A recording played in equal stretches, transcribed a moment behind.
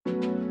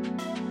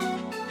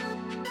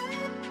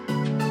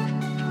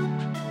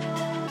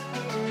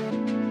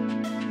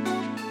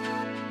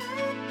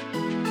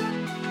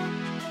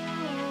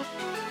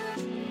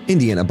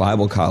Indiana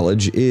Bible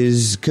College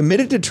is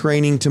committed to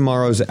training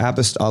tomorrow's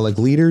apostolic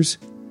leaders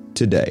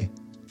today.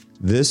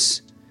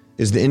 This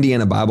is the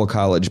Indiana Bible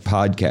College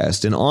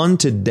podcast, and on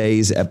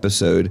today's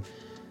episode,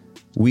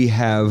 we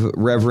have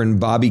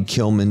Reverend Bobby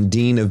Kilman,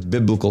 Dean of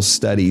Biblical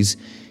Studies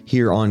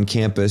here on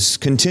campus,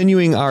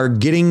 continuing our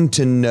Getting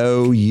to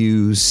Know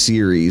You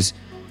series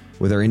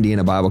with our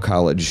Indiana Bible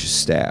College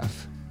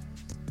staff.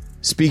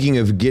 Speaking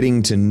of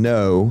getting to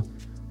know,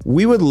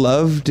 we would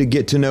love to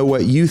get to know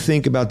what you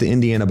think about the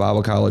Indiana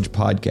Bible College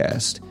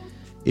podcast.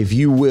 If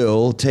you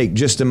will, take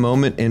just a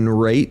moment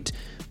and rate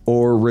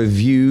or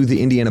review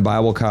the Indiana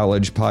Bible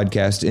College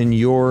podcast in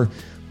your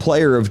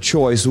player of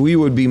choice, we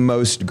would be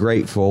most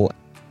grateful.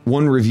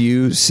 One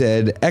review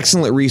said,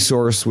 "Excellent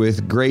resource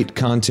with great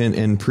content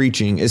and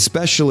preaching,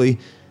 especially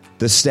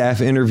the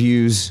staff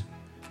interviews."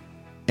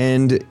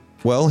 And,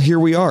 well, here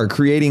we are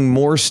creating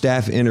more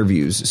staff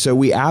interviews. So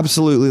we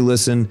absolutely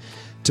listen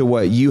to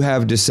what you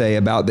have to say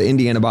about the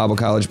Indiana Bible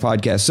College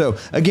podcast. So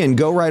again,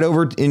 go right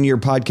over in your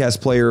podcast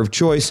player of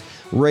choice,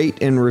 rate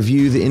and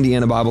review the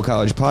Indiana Bible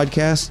College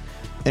podcast,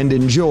 and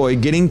enjoy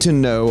getting to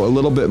know a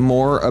little bit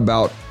more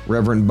about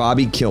Reverend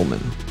Bobby Kilman.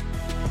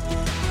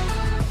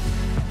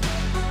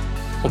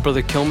 Well,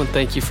 Brother Kilman,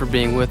 thank you for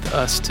being with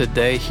us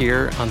today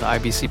here on the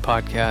IBC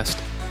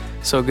podcast.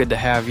 So good to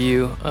have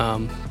you.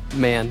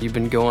 Man, you've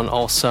been going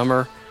all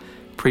summer,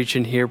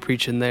 preaching here,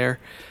 preaching there.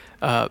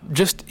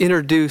 Just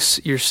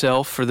introduce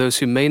yourself for those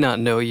who may not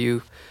know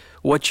you,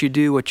 what you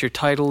do, what your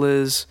title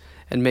is,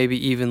 and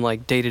maybe even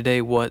like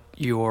day-to-day what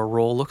your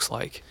role looks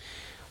like.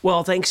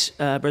 Well, thanks,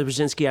 Brother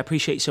Brzezinski. I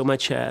appreciate so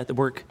much the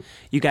work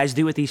you guys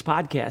do with these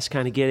podcasts,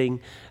 kind of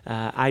getting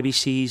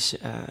IBC's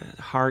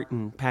heart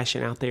and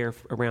passion out there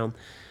around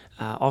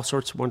all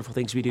sorts of wonderful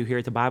things we do here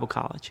at the Bible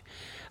College.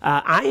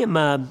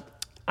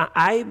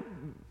 I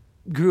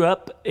grew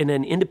up in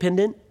an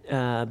independent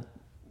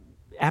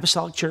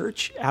apostolic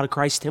church out of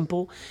Christ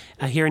Temple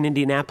here in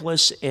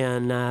Indianapolis,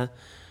 and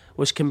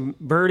was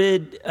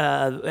converted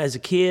as a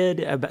kid.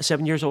 About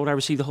 7 years old, I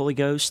received the Holy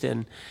Ghost,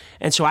 and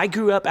so I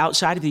grew up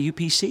outside of the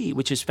UPC,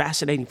 which is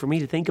fascinating for me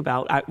to think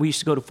about. We used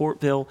to go to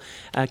Fortville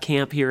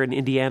camp here in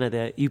Indiana,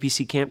 the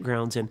UPC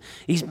campgrounds, and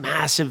these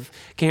massive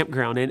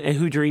campground, and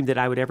who dreamed that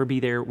I would ever be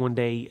there one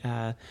day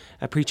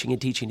preaching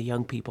and teaching to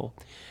young people.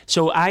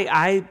 So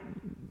I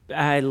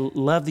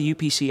love the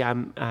UPC.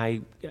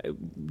 I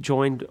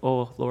joined,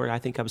 I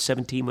think I was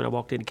 17 when I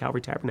walked into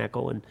Calvary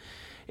Tabernacle,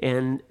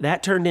 and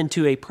that turned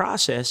into a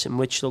process in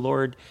which the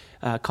Lord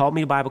called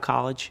me to Bible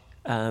college,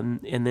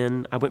 and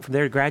then I went from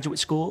there to graduate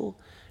school.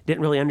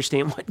 Didn't really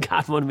understand what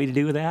God wanted me to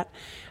do with that,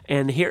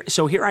 and here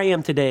I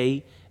am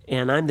today,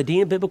 and I'm the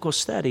Dean of Biblical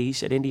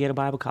Studies at Indiana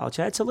Bible College.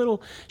 That's a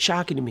little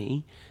shocking to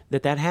me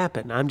that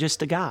happened. I'm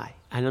just a guy.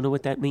 I don't know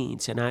what that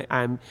means, and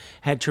I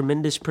had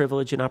tremendous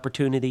privilege and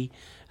opportunity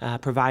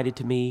provided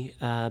to me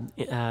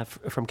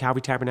from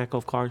Calvary Tabernacle,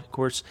 of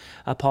course,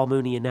 Paul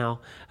Mooney, and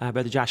now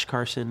Brother Josh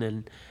Carson,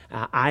 and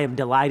I am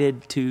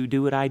delighted to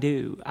do what I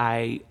do.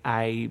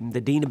 I'm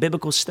the Dean of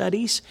Biblical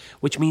Studies,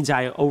 which means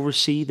I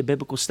oversee the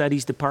Biblical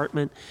Studies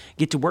department,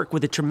 get to work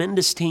with a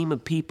tremendous team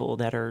of people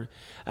that are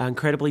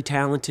incredibly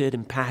talented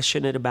and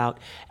passionate about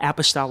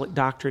apostolic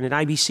doctrine. At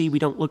IBC, we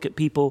don't look at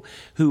people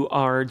who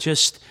are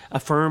just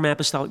affirm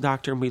apostolic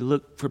doctrine. We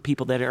look for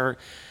people that are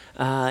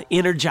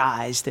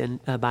energized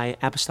by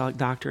apostolic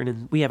doctrine,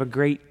 and we have a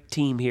great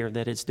team here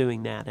that is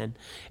doing that. And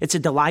it's a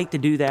delight to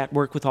do that,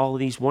 work with all of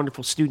these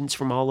wonderful students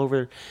from all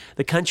over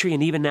the country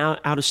and even now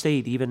out of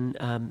state, even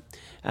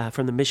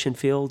from the mission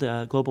field,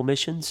 global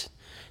missions.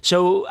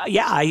 So,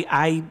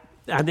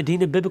 I'm the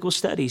Dean of Biblical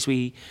Studies.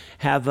 We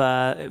have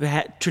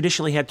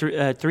traditionally had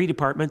three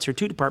departments, or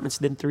two departments,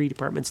 then three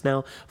departments,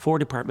 now four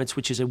departments,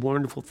 which is a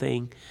wonderful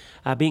thing.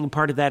 Being a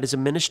part of that as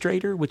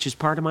administrator, which is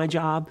part of my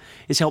job,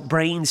 is help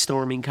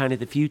brainstorming kind of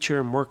the future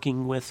and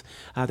working with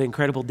the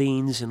incredible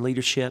deans and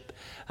leadership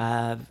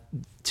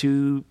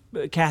to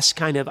cast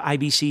kind of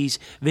IBC's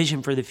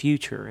vision for the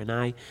future. And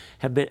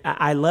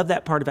I love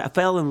that part of it. I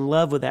fell in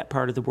love with that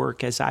part of the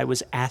work as I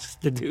was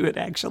asked to do it,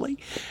 actually.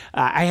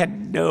 I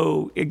had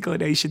no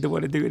inclination to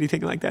want to do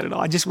anything like that at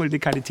all. I just wanted to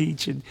kind of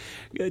teach and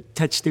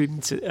touch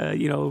students,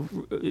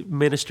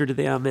 minister to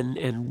them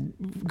and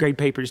grade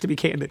papers, to be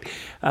candid.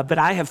 But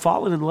I have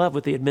fallen in love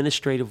with the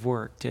administrative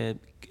work to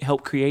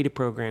help create a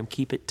program,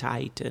 keep it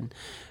tight, and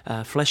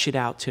flesh it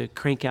out to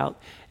crank out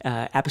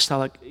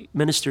apostolic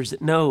ministers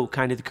that know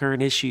kind of the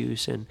current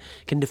issues and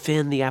can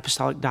defend the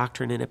apostolic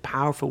doctrine in a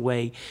powerful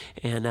way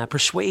and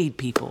persuade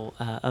people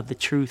of the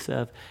truth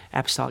of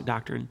apostolic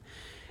doctrine.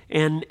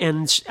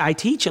 And I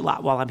teach a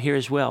lot while I'm here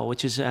as well,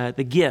 which is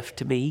the gift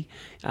to me.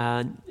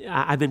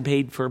 I've been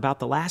paid for about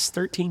the last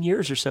 13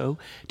 years or so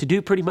to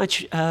do pretty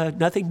much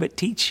nothing but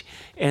teach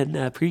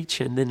and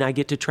preach, and then I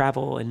get to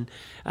travel. And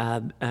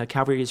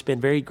Calvary has been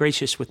very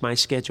gracious with my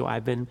schedule.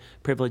 I've been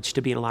privileged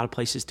to be in a lot of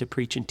places to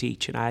preach and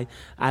teach, and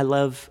I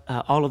love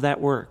all of that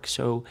work.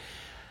 So,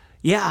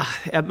 yeah,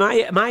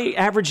 my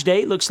average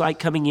day looks like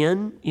coming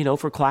in,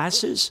 for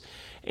classes.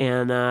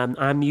 And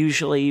I'm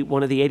usually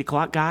one of the 8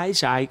 o'clock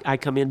guys. I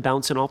come in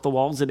bouncing off the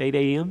walls at 8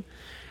 a.m.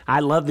 I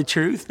love the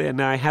truth,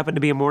 and I happen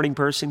to be a morning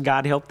person.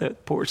 God help the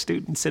poor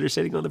students that are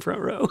sitting on the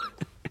front row.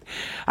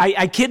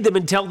 I kid them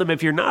and tell them,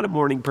 if you're not a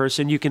morning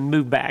person, you can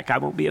move back. I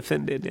won't be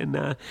offended.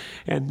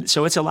 And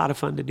so it's a lot of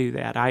fun to do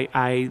that.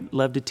 I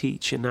love to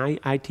teach, and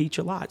I teach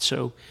a lot.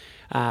 So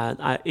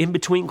in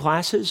between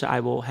classes, I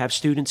will have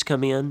students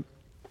come in.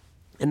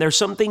 And there's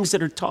some things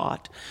that are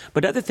taught,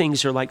 but other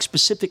things are like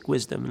specific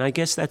wisdom. And I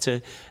guess that's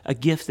a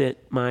gift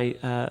that my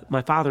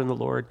father in the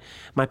Lord,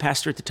 my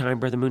pastor at the time,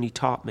 Brother Mooney,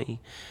 taught me.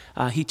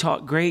 He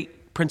taught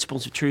great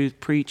principles of truth,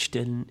 preached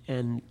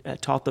and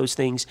taught those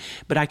things.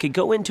 But I could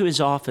go into his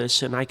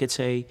office and I could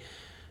say,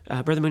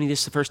 Brother Mooney,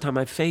 this is the first time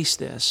I've faced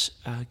this.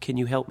 Can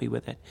you help me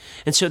with it?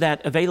 And so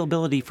that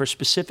availability for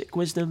specific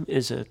wisdom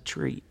is a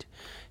treat.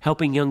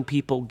 Helping young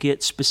people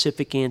get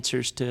specific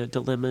answers to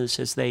dilemmas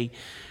as they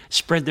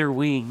spread their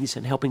wings,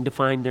 and helping to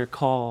find their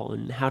call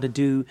and how to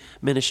do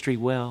ministry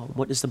well.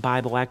 What does the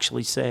Bible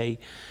actually say?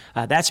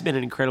 That's been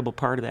an incredible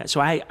part of that. So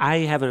I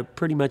have a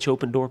pretty much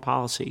open door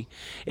policy.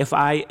 If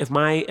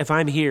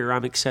I'm here,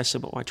 I'm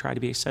accessible. I try to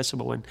be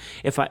accessible. And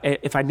if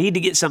I need to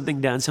get something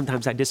done,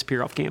 sometimes I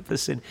disappear off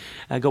campus and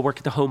go work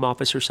at the home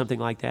office or something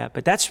like that.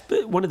 But that's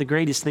one of the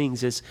greatest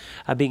things, is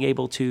being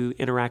able to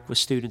interact with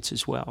students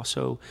as well.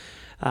 So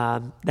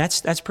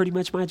that's pretty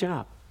much my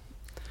job.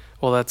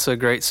 Well, that's a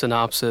great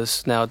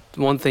synopsis. Now,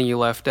 one thing you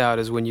left out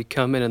is when you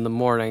come in the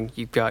morning,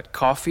 you've got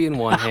coffee in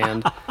one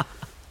hand,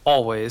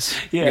 always.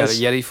 Yes.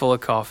 You got a Yeti full of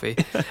coffee.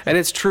 And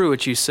it's true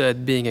what you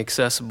said, being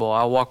accessible.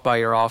 I'll walk by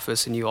your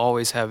office and you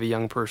always have a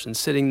young person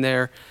sitting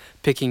there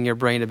picking your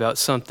brain about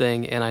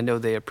something, and I know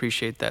they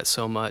appreciate that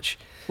so much.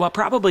 Well, I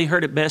probably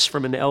heard it best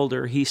from an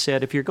elder. He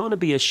said, if you're going to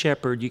be a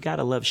shepherd, you got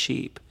to love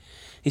sheep.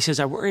 He says,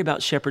 I worry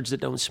about shepherds that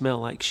don't smell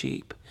like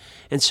sheep.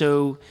 And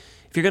so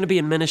if you're going to be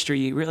in ministry,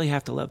 you really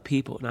have to love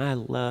people. And I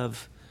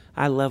love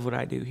what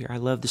I do here. I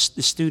love the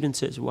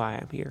students is why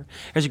I'm here.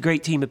 There's a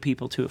great team of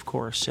people too, of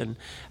course, and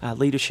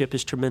leadership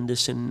is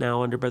tremendous. And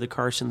now under Brother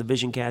Carson, the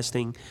vision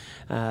casting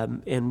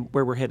and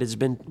where we're headed has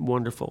been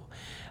wonderful.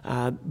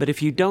 But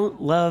if you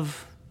don't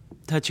love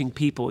touching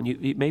people, and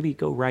you maybe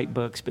go write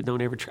books, but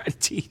don't ever try to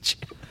teach.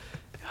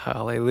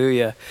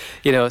 Hallelujah.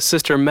 You know,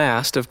 Sister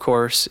Mast, of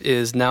course,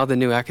 is now the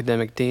new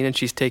academic dean, and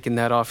she's taken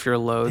that off your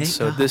load. Thank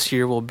So God. this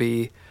year will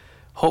be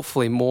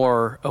hopefully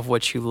more of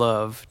what you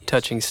love,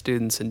 touching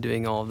students and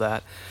doing all of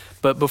that.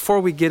 But before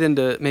we get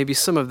into maybe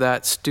some of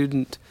that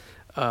student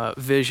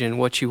vision,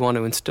 what you want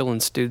to instill in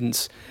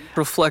students,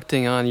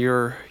 reflecting on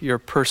your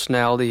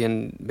personality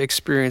and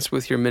experience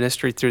with your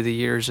ministry through the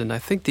years, and I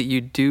think that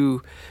you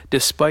do,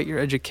 despite your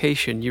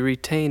education, you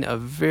retain a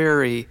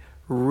very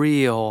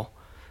real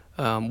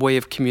way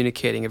of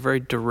communicating, a very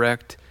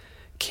direct,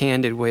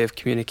 candid way of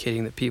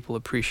communicating that people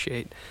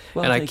appreciate.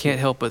 Well, and I thank can't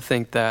you. help but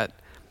think that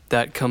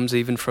that comes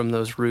even from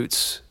those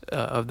roots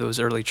of those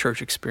early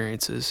church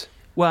experiences.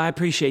 Well, I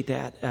appreciate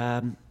that.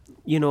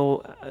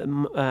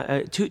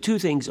 Two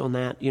things on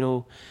that.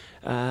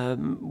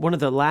 One of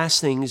the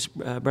last things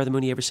Brother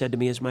Mooney ever said to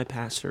me as my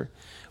pastor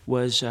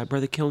was,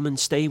 Brother Kilman,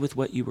 stay with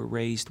what you were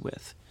raised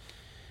with.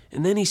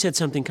 And then he said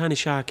something kind of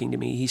shocking to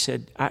me. He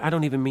said, I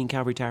don't even mean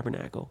Calvary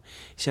Tabernacle.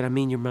 He said, I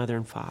mean your mother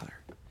and father.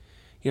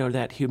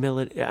 That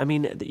humility. I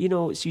mean,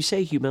 as you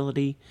say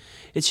humility,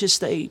 it's just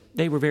they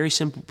were very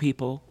simple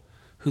people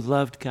who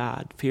loved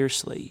God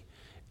fiercely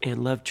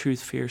and loved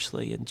truth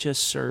fiercely and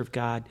just served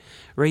God,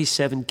 raised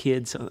 7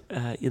 kids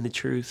in the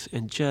truth,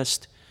 and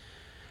just,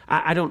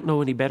 I don't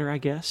know any better, I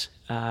guess.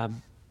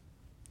 And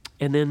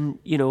then,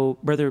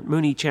 Brother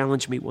Mooney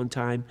challenged me one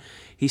time.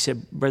 He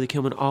said, Brother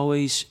Kilman,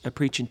 always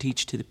preach and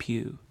teach to the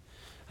pew.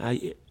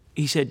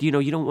 He said, you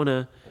don't want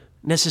to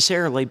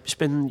necessarily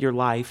spend your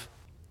life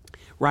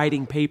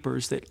writing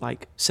papers that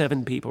like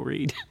 7 people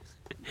read.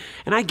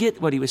 And I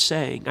get what he was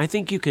saying. I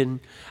think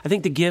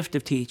the gift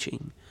of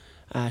teaching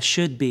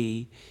should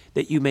be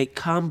that you make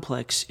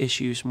complex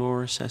issues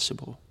more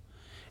accessible.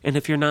 And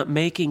if you're not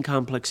making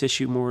complex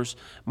issues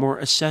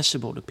more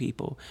accessible to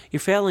people, you're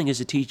failing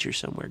as a teacher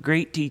somewhere.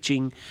 Great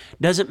teaching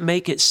doesn't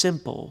make it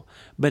simple,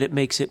 but it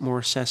makes it more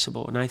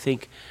accessible. And I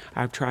think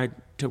I've tried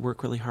to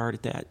work really hard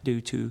at that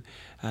due to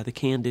the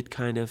candid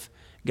kind of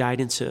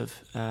guidance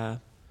of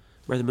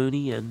Brother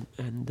Mooney and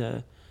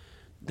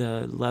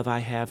the love I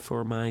have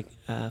for my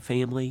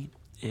family.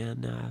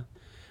 And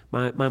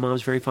my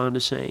mom's very fond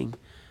of saying,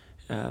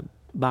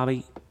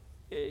 Bobby,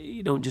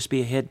 you don't just be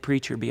a head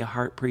preacher, be a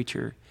heart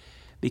preacher.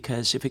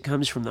 Because if it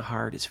comes from the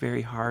heart, it's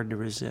very hard to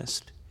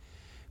resist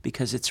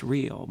because it's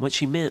real. What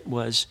she meant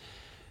was,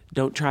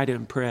 don't try to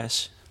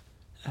impress.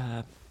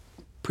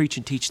 Preach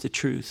and teach the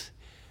truth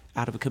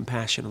out of a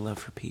compassion and love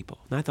for people.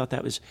 And I thought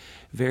that was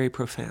very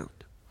profound.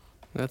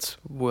 That's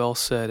well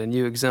said, and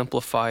you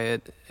exemplify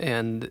it,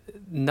 and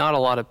not a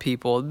lot of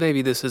people,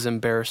 maybe this is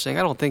embarrassing,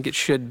 I don't think it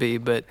should be,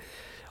 but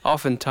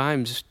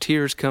oftentimes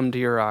tears come to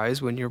your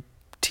eyes when you're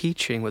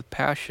teaching with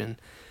passion,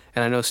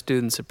 and I know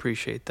students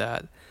appreciate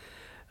that.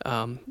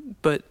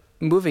 But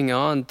moving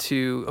on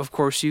to, of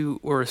course, you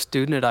were a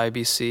student at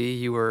IBC.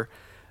 You were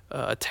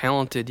a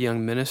talented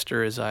young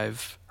minister, as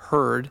I've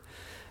heard.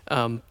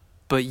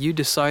 But you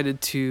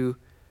decided to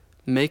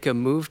make a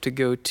move to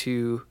go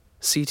to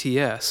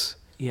CTS.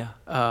 Yeah.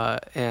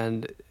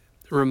 And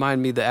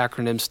remind me, the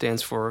acronym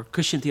stands for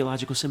Christian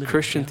Theological Seminary.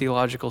 Christian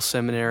Theological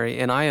Seminary.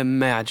 And I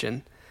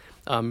imagine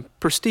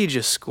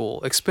prestigious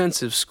school,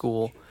 expensive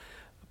school,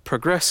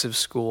 progressive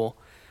school,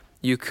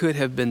 you could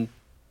have been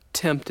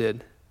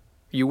tempted.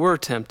 You were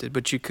tempted,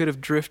 but you could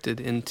have drifted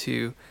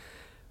into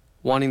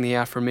wanting the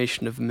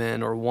affirmation of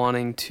men or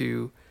wanting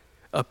to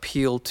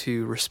appeal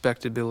to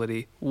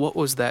respectability. What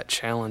was that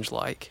challenge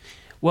like?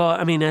 Well,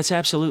 I mean, that's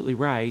absolutely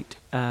right.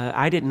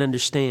 I didn't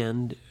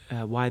understand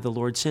why the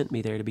Lord sent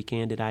me there, to be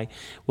candid. I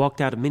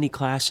walked out of many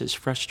classes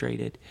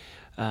frustrated.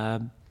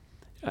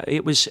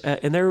 It was,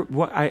 and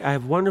I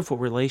have wonderful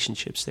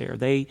relationships there.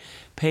 They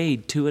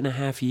paid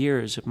 2.5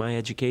 years of my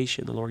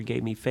education. The Lord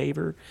gave me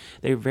favor.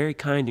 They were very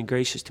kind and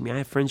gracious to me. I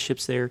have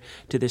friendships there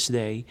to this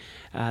day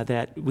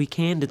that we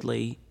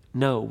candidly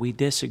know we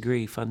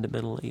disagree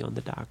fundamentally on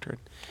the doctrine.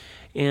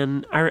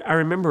 And I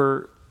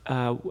remember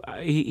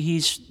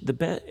he's the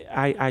best.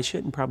 I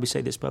shouldn't probably say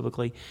this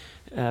publicly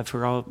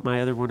for all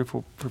my other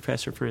wonderful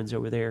professor friends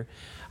over there.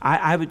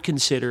 I would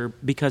consider,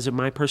 because of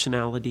my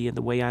personality and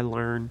the way I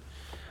learn,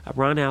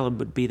 Ron Allen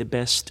would be the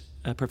best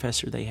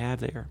professor they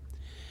have there.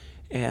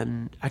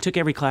 And I took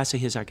every class of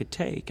his I could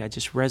take. I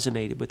just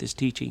resonated with his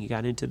teaching. He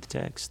got into the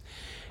text.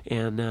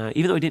 And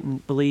even though he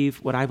didn't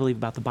believe what I believe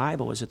about the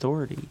Bible as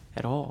authority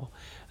at all,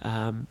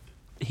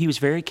 he was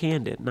very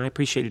candid, and I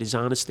appreciated his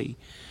honesty.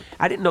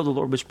 I didn't know the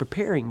Lord was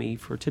preparing me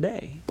for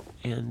today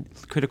and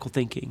critical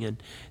thinking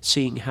and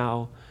seeing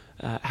how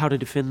to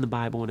defend the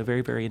Bible in a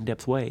very, very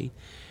in-depth way.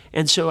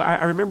 And so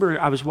I remember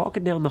I was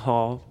walking down the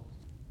hall,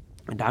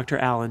 and Dr.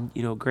 Allen,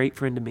 a great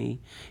friend to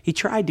me, he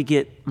tried to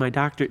get my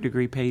doctorate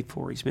degree paid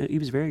for. He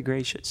was very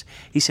gracious.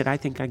 He said, I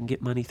think I can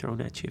get money thrown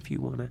at you if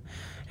you want to.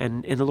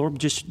 And the Lord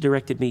just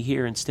directed me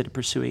here instead of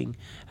pursuing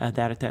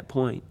that at that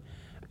point.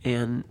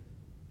 And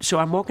so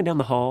I'm walking down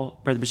the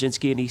hall, Brother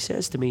Brzezinski, and he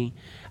says to me,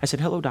 I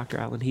said, hello, Dr.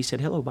 Allen. He said,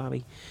 hello,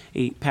 Bobby.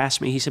 He passed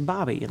me. He said,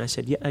 Bobby. And I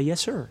said,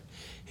 yes, sir.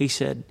 He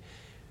said,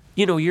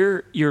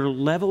 your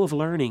level of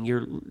learning,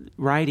 your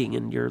writing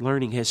and your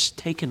learning has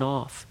taken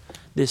off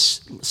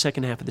this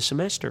second half of the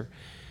semester,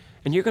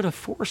 and you're going to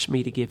force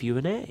me to give you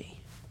an A.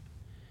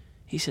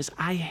 He says,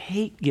 I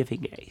hate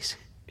giving A's.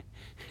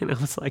 And I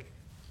was like,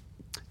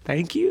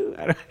 thank you.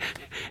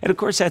 And of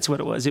course, that's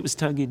what it was. It was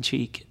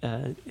tongue-in-cheek,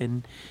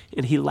 and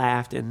he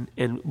laughed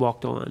and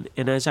walked on.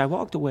 And as I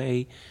walked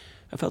away,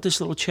 I felt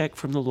this little check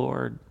from the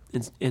Lord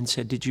and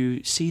said, did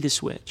you see the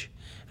switch?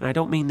 And I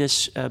don't mean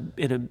this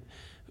in a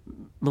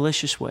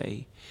malicious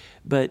way,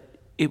 but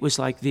it was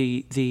like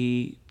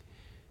the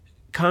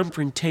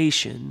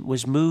confrontation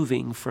was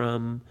moving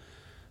from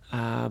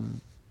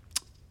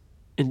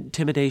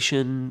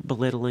intimidation,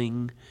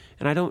 belittling,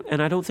 and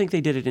I don't think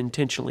they did it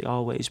intentionally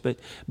always, but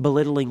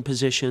belittling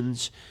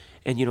positions,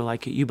 and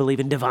like you believe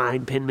in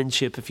divine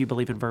penmanship if you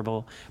believe in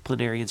verbal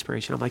plenary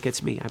inspiration. I'm like,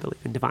 that's me. I believe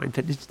in divine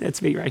penmanship.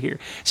 That's me right here.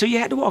 So you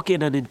had to walk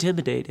in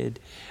unintimidated,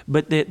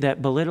 but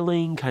that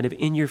belittling, kind of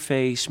in your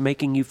face,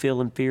 making you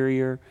feel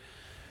inferior,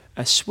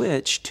 a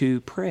switch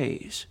to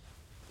praise.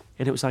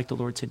 And it was like the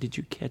Lord said, did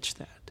you catch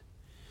that?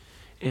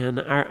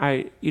 And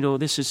I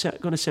this is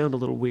going to sound a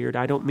little weird.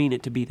 I don't mean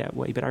it to be that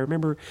way, but I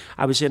remember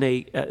I was in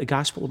a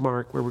Gospel of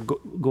Mark where we're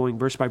going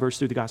verse by verse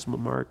through the Gospel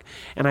of Mark,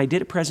 and I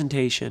did a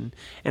presentation,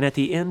 and at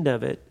the end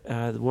of it,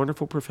 the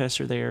wonderful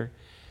professor there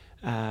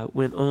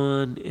went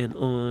on and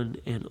on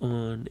and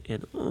on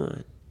and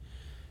on,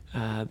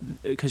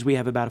 because we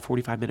have about a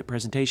 45-minute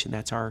presentation.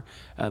 That's our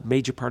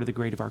major part of the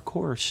grade of our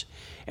course,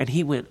 and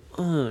he went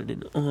on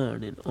and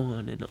on and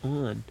on and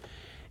on.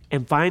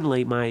 And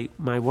finally, my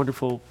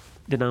wonderful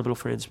denominational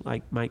friends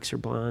like Mike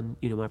Serblon,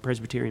 my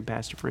Presbyterian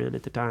pastor friend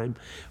at the time,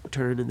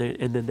 turned,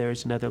 and then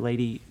there's another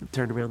lady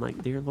turned around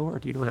like, dear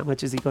Lord, how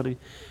much is he going to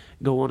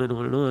go on and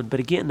on and on? But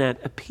again, that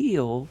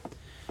appeal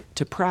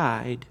to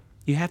pride,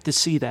 you have to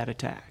see that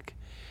attack.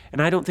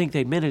 And I don't think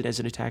they meant it as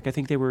an attack. I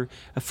think they were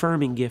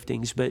affirming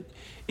giftings, but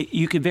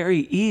you could very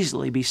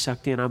easily be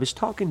sucked in. I was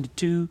talking to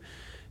two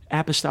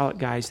apostolic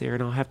guys there,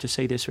 and I'll have to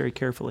say this very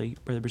carefully,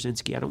 Brother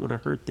Brzezinski, I don't want to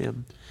hurt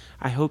them.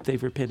 I hope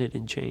they've repented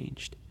and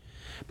changed.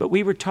 But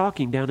we were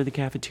talking down in the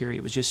cafeteria.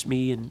 It was just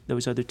me and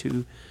those other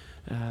two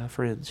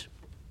friends.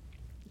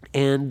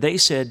 And they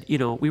said,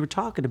 we were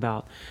talking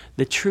about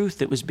the truth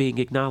that was being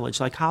acknowledged.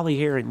 Like Holly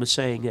Herring was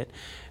saying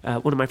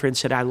that one of my friends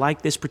said, I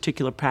like this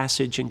particular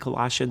passage in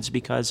Colossians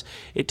because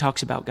it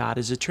talks about God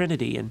as a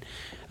Trinity. And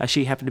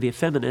she happened to be a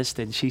feminist,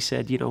 and she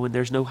said, when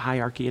there's no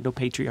hierarchy and no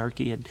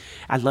patriarchy, and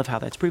I love how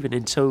that's proven.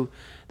 And so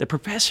the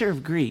professor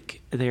of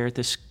Greek there at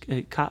this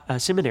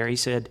seminary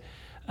said,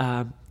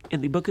 in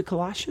the book of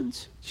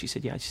Colossians? She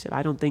said, yeah. She said,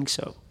 I don't think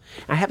so.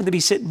 I happened to be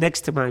sitting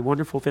next to my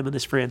wonderful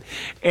feminist friend,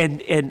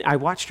 and I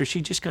watched her.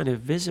 She just kind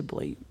of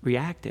visibly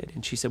reacted,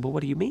 and she said, well,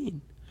 what do you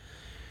mean?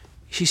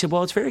 She said,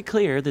 well, it's very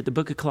clear that the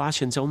book of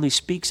Colossians only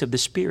speaks of the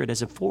Spirit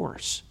as a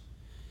force,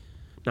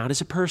 not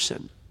as a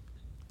person.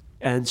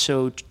 And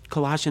so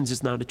Colossians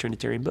is not a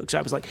Trinitarian book. So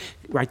I was like,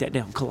 write that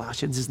down.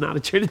 Colossians is not a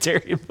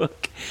Trinitarian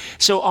book.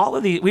 So all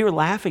of we were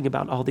laughing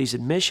about all these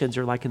admissions,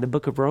 or like in the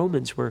book of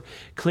Romans, where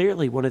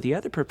clearly one of the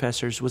other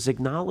professors was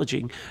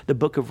acknowledging the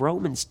book of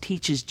Romans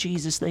teaches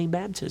Jesus' name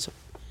baptism.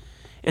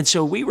 And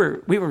so we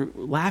were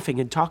laughing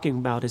and talking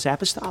about as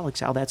apostolics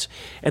how that's,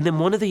 and then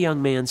one of the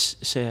young men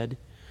said,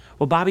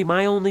 well, Bobby,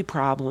 my only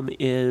problem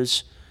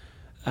is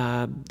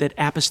that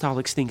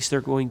apostolics thinks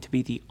they're going to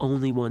be the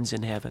only ones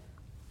in heaven.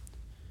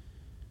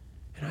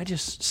 And I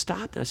just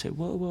stopped and I said,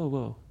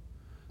 whoa.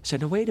 I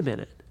said, no, wait a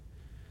minute.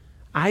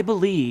 I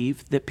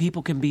believe that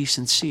people can be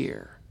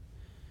sincere,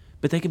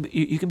 but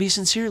you can be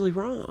sincerely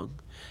wrong.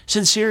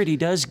 Sincerity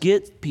does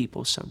get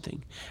people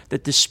something,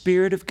 that the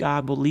Spirit of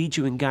God will lead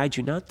you and guide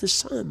you, not to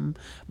some,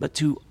 but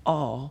to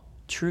all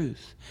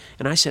truth.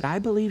 And I said, I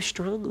believe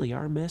strongly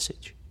our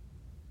message.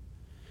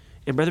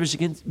 And Brother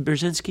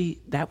Brzezinski,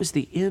 that was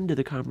the end of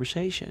the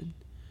conversation.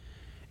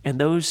 And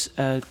those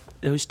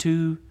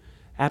two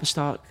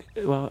apostolic,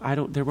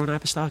 well, they weren't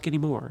apostolic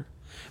anymore,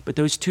 but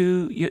those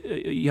two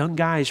young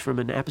guys from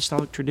an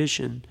apostolic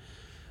tradition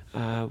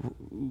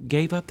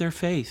gave up their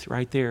faith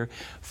right there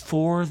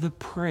for the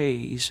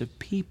praise of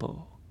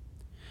people.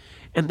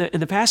 And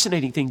the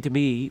fascinating thing to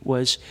me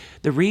was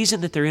the reason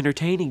that they're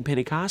entertaining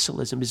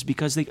Pentecostalism is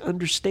because they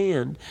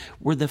understand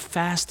we're the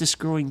fastest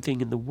growing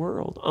thing in the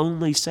world.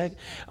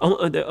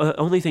 The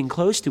only thing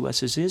close to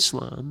us is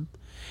Islam.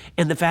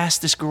 And the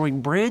fastest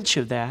growing branch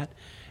of that,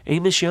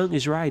 Amos Young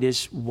is right,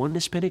 is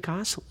Oneness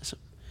Pentecostalism.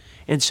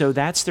 And so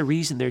that's the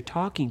reason they're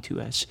talking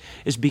to us,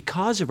 is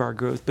because of our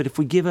growth. But if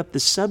we give up the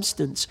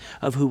substance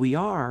of who we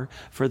are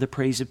for the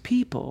praise of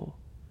people,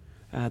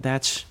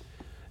 that's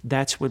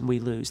when we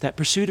lose. That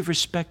pursuit of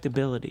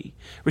respectability.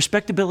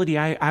 Respectability,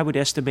 I would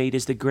estimate,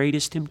 is the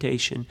greatest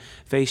temptation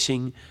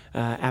facing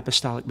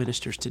apostolic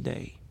ministers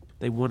today.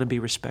 They want to be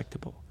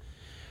respectable.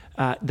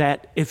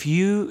 That if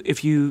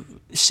you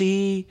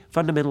see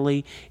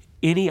fundamentally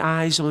any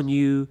eyes on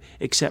you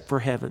except for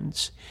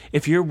heaven's,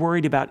 if you're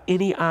worried about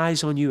any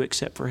eyes on you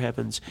except for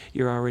heaven's,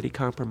 you're already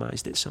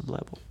compromised at some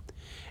level.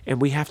 And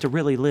we have to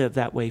really live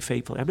that way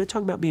faithfully. I'm not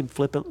talking about being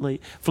flippant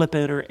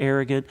or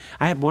arrogant.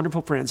 I have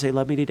wonderful friends. They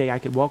love me today. I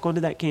could walk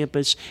onto that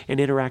campus and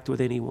interact with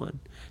anyone.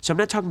 So I'm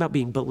not talking about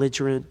being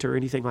belligerent or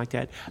anything like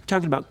that. I'm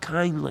talking about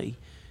kindly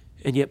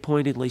and yet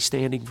pointedly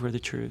standing for the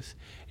truth.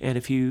 And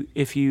if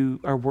you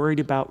are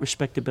worried about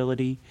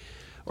respectability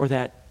or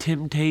that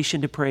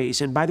temptation to praise,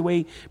 and by the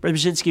way, Brother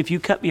Brzezinski, if you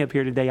cut me up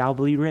here today, I'll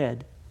be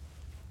red.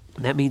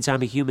 And that means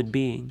I'm a human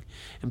being.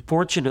 And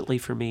fortunately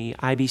for me,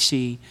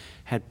 IBC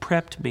had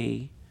prepped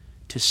me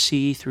to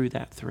see through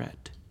that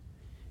threat.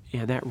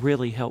 And that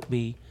really helped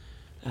me,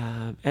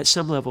 at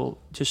some level,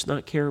 just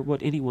not care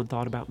what anyone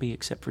thought about me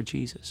except for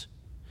Jesus.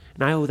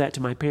 And I owe that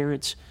to my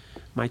parents,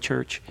 my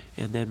church,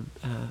 and then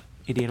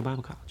Indiana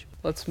Bible College.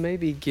 Let's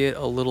maybe get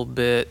a little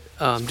bit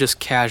just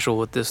casual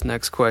with this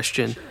next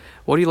question.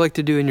 What do you like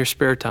to do in your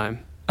spare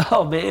time?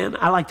 Oh, man,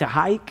 I like to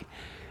hike.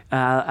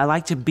 I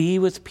like to be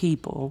with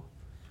people.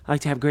 I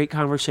like to have great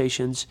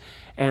conversations.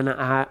 And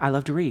I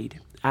love to read.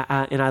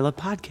 And I love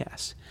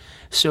podcasts.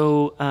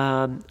 So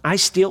I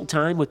steal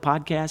time with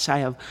podcasts. I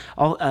have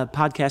all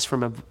podcasts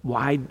from a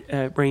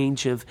wide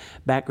range of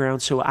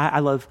backgrounds. So I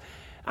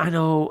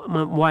know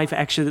my wife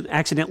actually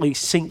accidentally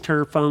synced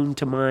her iPhone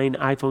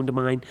to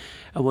mine,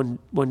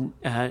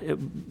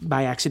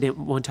 by accident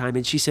one time,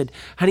 and she said,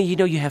 "Honey,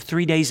 you have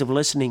 3 days of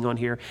listening on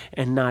here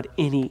and not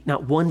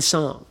one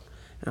song."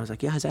 And I was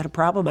like, "Yeah, is that a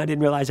problem?" I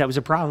didn't realize that was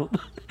a problem.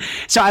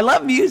 So I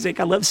love music,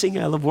 I love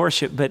singing, I love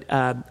worship, but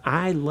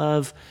I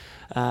love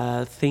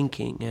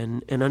thinking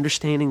and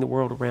understanding the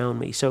world around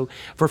me. So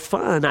for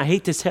fun, I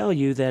hate to tell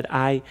you that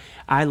I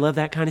love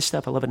that kind of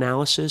stuff. I love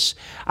analysis.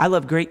 I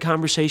love great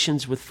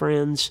conversations with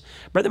friends.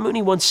 Brother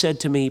Mooney once said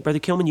to me, "Brother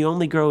Kilman, you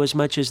only grow as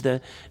much as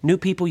the new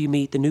people you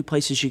meet, the new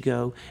places you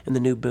go, and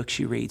the new books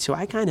you read." So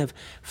I kind of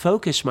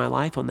focus my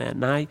life on that.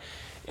 And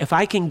if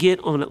I can get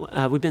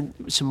on,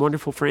 some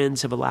wonderful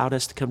friends have allowed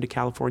us to come to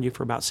California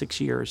for about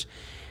 6 years.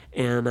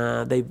 And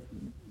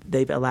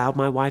they've allowed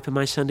my wife and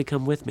my son to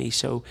come with me.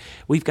 So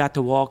we've got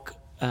to walk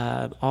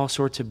all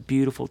sorts of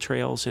beautiful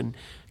trails in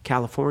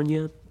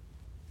California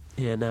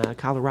and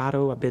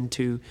Colorado. I've been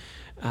to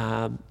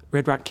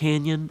Red Rock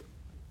Canyon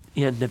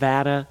in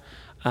Nevada.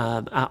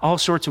 All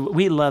sorts of,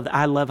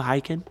 I love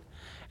hiking.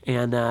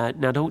 And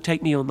now don't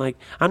take me on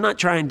I'm not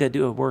trying to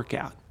do a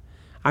workout.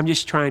 I'm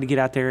just trying to get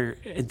out there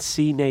and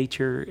see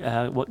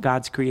nature, what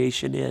God's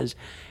creation is.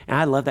 And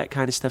I love that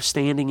kind of stuff,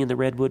 standing in the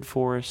redwood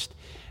forest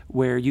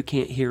where you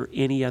can't hear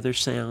any other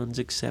sounds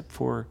except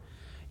for,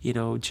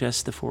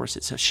 just the forest.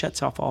 It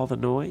shuts off all the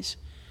noise,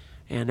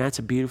 and that's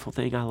a beautiful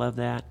thing. I love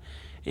that.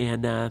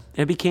 And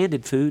be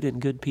candid, food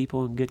and good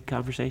people and good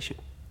conversation.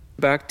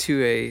 Back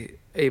to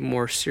a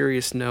more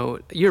serious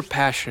note, you're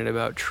passionate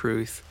about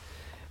truth.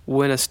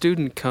 When a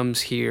student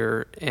comes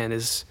here and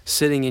is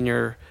sitting in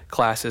your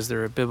classes,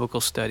 they're a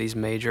biblical studies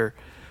major,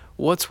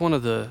 what's one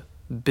of the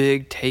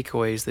big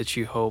takeaways that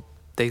you hope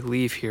they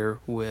leave here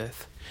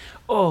with?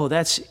 Oh,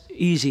 that's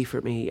easy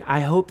for me.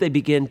 I hope they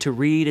begin to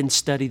read and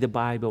study the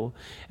Bible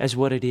as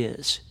what it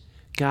is,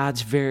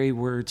 God's very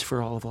words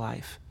for all of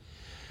life.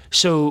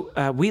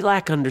 So we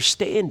lack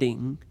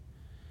understanding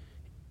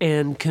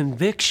and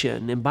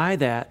conviction, and by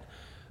that,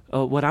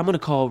 what I'm going to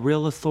call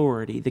real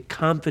authority, the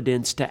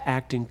confidence to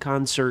act in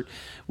concert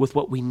with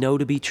what we know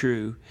to be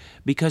true,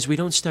 because we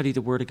don't study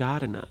the Word of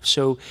God enough.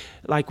 So,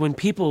 like when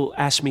people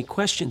ask me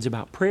questions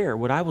about prayer,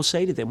 what I will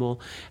say to them, well,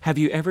 have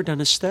you ever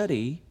done a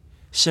study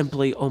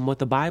simply on what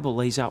the Bible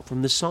lays out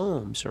from the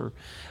Psalms, or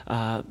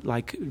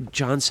like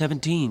John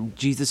 17,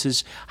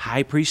 Jesus'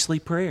 high priestly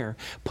prayer?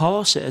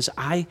 Paul says,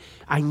 I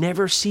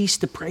never cease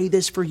to pray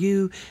this for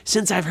you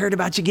since I've heard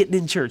about you getting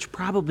in church.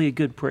 Probably a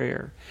good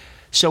prayer.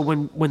 So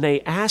when they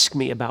ask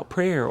me about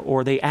prayer,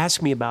 or they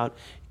ask me about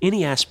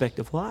any aspect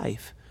of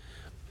life,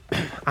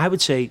 I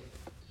would say,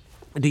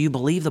 do you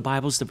believe the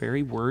Bible's the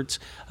very words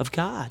of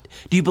God?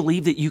 Do you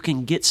believe that you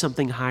can get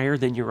something higher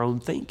than your own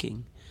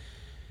thinking?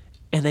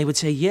 And they would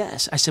say,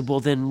 yes. I said,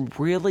 well, then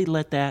really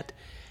let that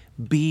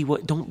be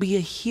don't be a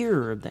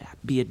hearer of that,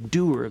 be a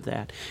doer of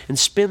that, and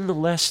spend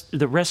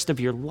the rest of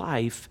your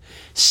life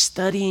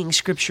studying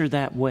Scripture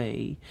that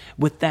way,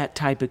 with that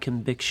type of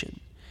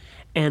conviction.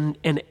 And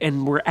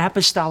we're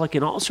apostolic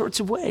in all sorts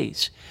of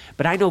ways.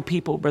 But I know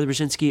people, Brother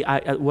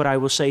Brzezinski, what I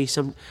will say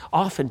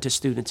often to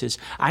students is,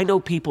 I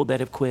know people that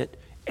have quit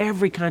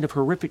every kind of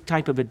horrific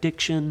type of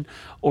addiction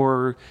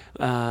or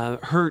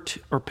hurt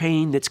or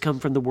pain that's come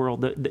from the world,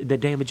 the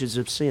damages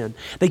of sin.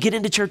 They get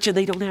into church and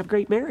they don't have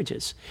great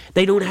marriages.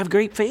 They don't have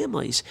great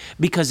families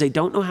because they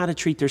don't know how to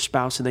treat their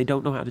spouse and they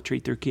don't know how to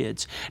treat their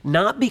kids.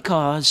 Not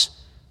because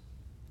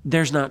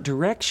there's not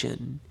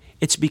direction.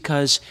 It's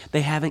because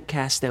they haven't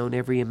cast down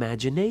every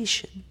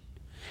imagination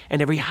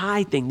and every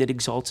high thing that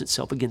exalts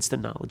itself against the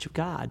knowledge of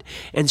God.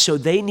 And so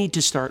they need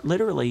to start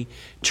literally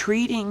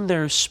treating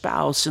their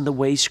spouse in the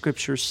way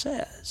Scripture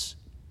says.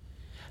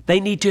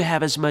 They need to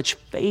have as much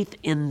faith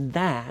in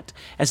that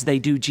as they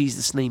do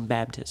Jesus' name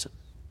baptism.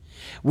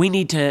 We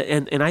need to,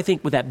 and I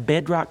think with that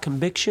bedrock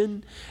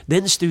conviction,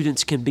 then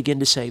students can begin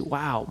to say,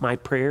 wow, my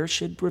prayer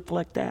should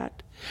reflect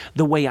that.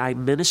 The way I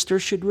minister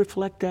should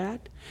reflect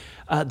that.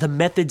 The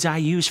methods I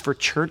use for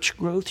church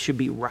growth should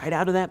be right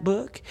out of that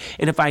book.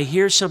 And if I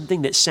hear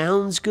something that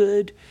sounds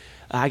good,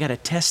 I got to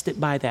test it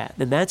by that.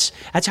 And that's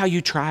how you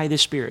try the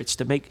spirits,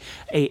 to make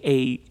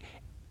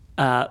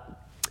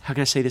how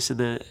can I say this in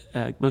the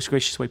most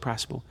gracious way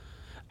possible?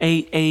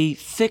 A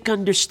thick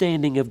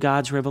understanding of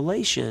God's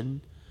revelation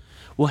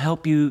will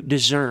help you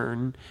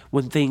discern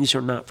when things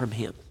are not from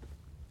Him.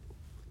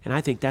 And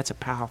I think that's a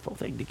powerful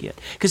thing to get,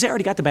 because they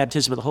already got the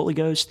baptism of the Holy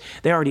Ghost.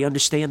 They already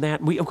understand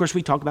that. We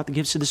talk about the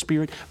gifts of the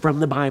Spirit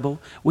from the Bible.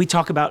 We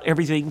talk about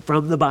everything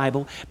from the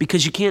Bible,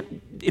 because you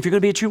can't, if you're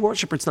going to be a true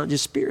worshiper, it's not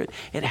just spirit.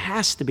 It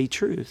has to be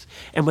truth.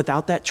 And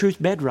without that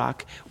truth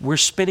bedrock, we're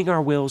spinning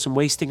our wheels and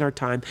wasting our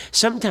time,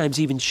 sometimes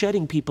even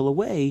shutting people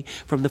away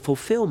from the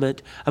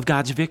fulfillment of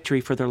God's victory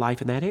for their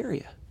life in that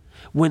area.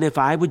 When if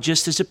I would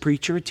just as a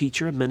preacher, a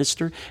teacher, a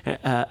minister,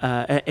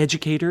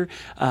 educator,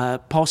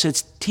 Paul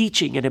says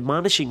teaching and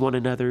admonishing one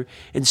another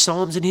in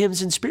psalms and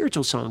hymns and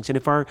spiritual songs. And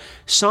if our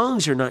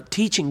songs are not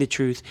teaching the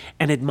truth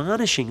and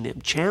admonishing them,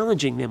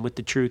 challenging them with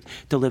the truth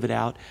to live it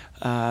out,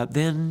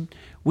 then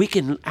we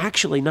can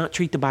actually not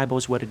treat the Bible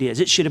as what it is.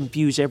 It should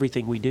infuse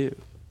everything we do.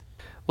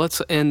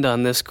 Let's end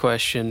on this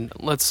question.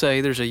 Let's say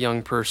there's a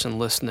young person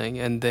listening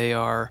and they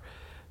are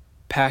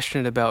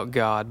passionate about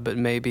God, but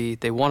maybe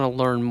they want to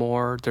learn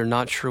more. They're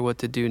not sure what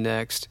to do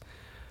next.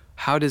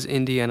 How does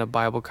Indiana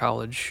Bible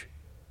College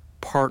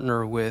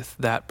partner with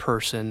that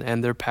person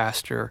and their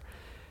pastor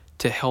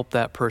to help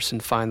that person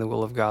find the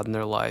will of God in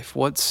their life?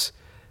 What's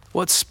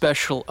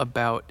special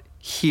about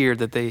here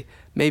that they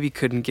maybe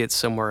couldn't get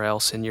somewhere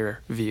else, in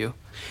your view?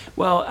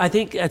 Well, I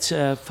think that's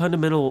a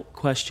fundamental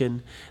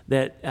question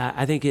that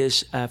I think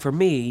is, for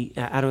me,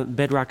 out of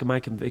bedrock of my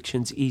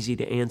convictions, easy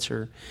to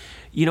answer.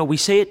 You know, we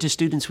say it to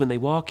students when they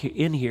walk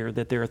in here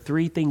that there are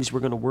 3 things we're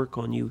going to work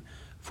on you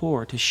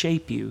for, to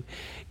shape you.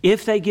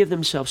 If they give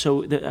themselves,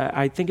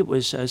 I think it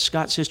was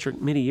Scott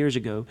Sistrunk many years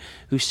ago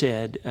who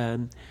said,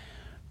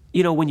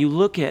 you know, when you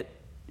look at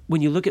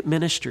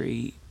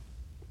ministry,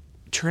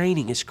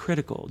 training is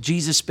critical.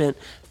 Jesus spent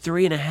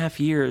 3.5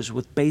 years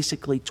with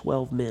basically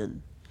 12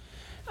 men.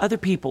 Other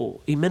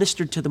people, he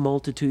ministered to the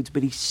multitudes,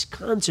 but he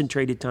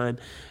concentrated time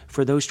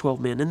for those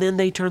 12 men. And then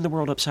they turned the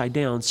world upside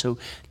down. So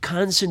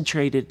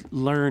concentrated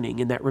learning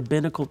in that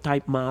rabbinical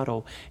type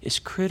model is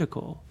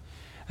critical.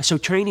 So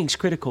training is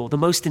critical. The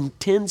most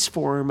intense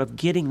form of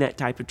getting that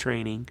type of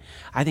training,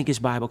 I think, is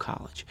Bible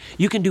college.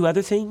 You can do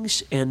other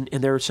things, and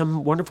there are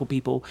some wonderful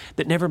people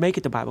that never make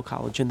it to Bible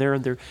college, and they're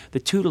under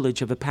the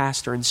tutelage of a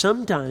pastor. And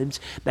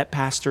sometimes that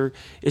pastor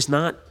is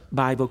not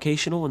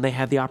bivocational, and they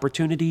have the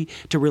opportunity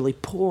to really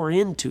pour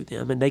into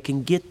them, and they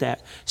can get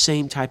that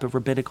same type of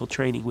rabbinical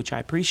training, which I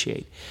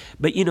appreciate.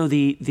 But you know,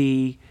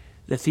 the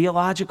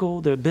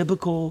theological, the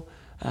biblical,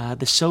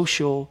 the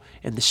social,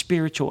 and the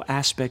spiritual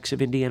aspects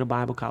of Indiana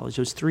Bible College,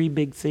 those 3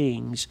 big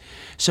things.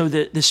 So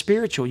the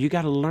spiritual, you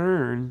got to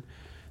learn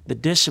the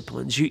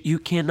disciplines. You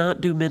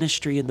cannot do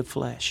ministry in the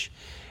flesh.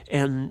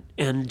 And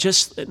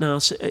just now,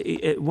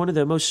 one of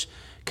the most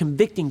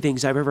convicting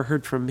things I've ever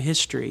heard from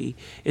history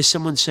is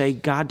someone say,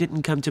 God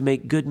didn't come to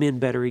make good men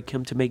better, He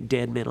came to make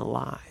dead men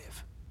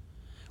alive.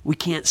 We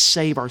can't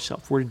save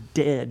ourselves. We're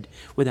dead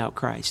without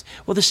Christ.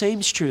 Well, the same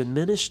is true in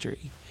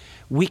ministry.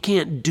 We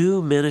can't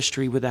do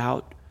ministry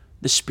without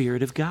the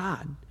Spirit of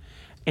God.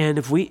 And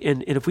if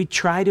we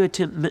try to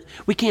attempt,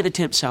 we can't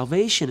attempt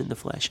salvation in the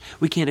flesh.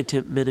 We can't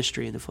attempt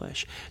ministry in the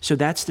flesh. So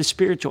that's the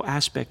spiritual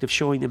aspect of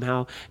showing them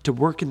how to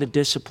work in the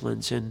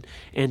disciplines and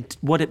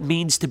what it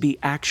means to be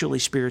actually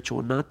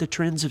spiritual, not the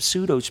trends of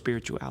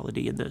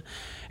pseudo-spirituality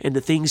and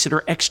the things that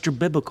are extra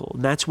biblical.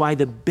 And that's why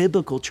the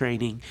biblical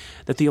training,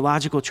 the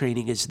theological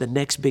training, is the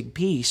next big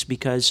piece,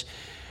 because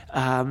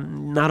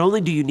not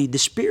only do you need the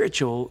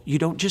spiritual, you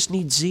don't just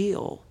need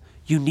zeal.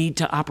 You need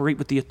to operate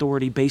with the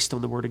authority based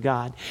on the Word of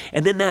God.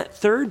 And then that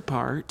third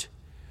part,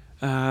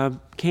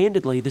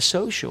 candidly, the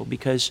social,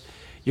 because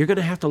you're going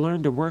to have to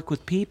learn to work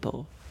with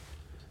people.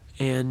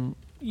 And,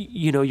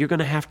 you're going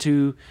to have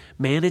to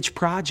manage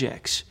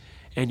projects.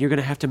 And you're going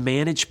to have to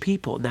manage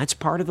people. And that's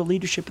part of the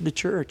leadership of the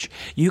church.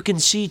 You can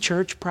see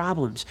church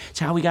problems. It's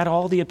how we got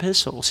all the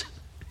epistles.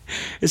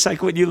 It's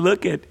like when you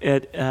look at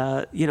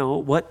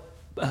what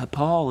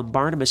Paul and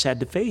Barnabas had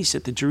to face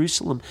at the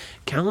Jerusalem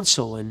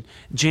Council, and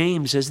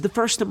James as the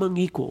first among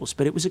equals,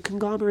 but it was a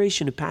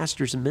conglomeration of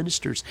pastors and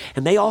ministers,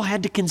 and they all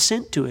had to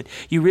consent to it.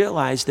 You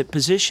realize that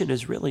position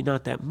is really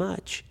not that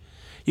much.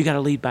 You got to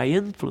lead by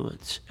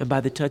influence and by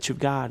the touch of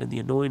God and the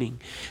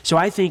anointing. So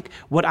I think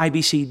what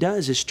IBC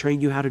does is train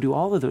you how to do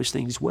all of those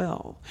things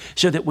well,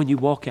 so that when you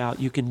walk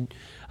out, you can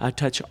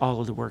touch all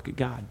of the work of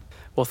God.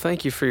 Well,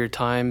 thank you for your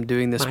time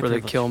doing this,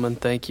 Brother Kilman.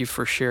 Thank you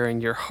for sharing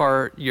your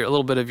heart, a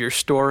little bit of your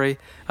story.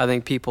 I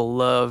think people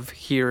love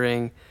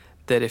hearing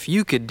that if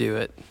you could do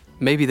it,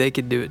 maybe they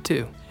could do it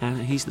too.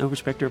 He's no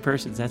respecter of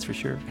persons, that's for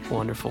sure.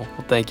 Wonderful.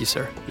 Well, thank you,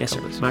 sir. Yes,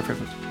 sir. My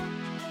privilege.